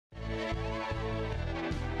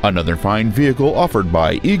Another fine vehicle offered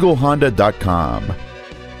by EagleHonda.com.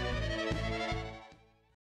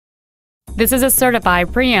 This is a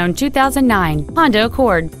certified pre-owned 2009 Honda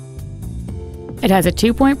Accord. It has a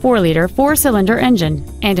 2.4-liter four-cylinder engine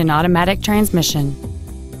and an automatic transmission.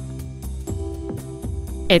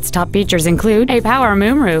 Its top features include a power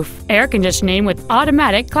moonroof, air conditioning with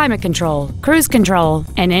automatic climate control, cruise control,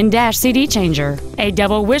 an in-dash CD changer, a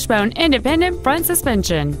double wishbone independent front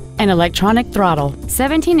suspension, an electronic throttle,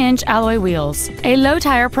 17-inch alloy wheels, a low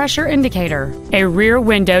tire pressure indicator, a rear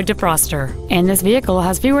window defroster, and this vehicle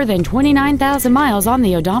has fewer than 29,000 miles on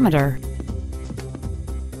the odometer.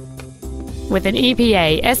 With an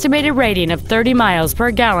EPA estimated rating of 30 miles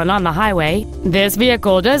per gallon on the highway, this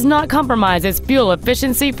vehicle does not compromise its fuel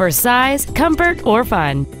efficiency for size, comfort, or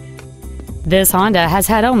fun. This Honda has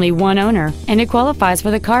had only one owner, and it qualifies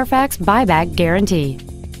for the Carfax buyback guarantee.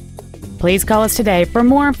 Please call us today for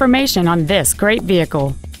more information on this great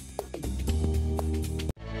vehicle.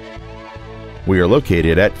 We are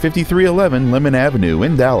located at 5311 Lemon Avenue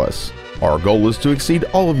in Dallas. Our goal is to exceed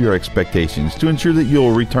all of your expectations to ensure that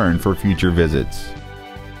you'll return for future visits.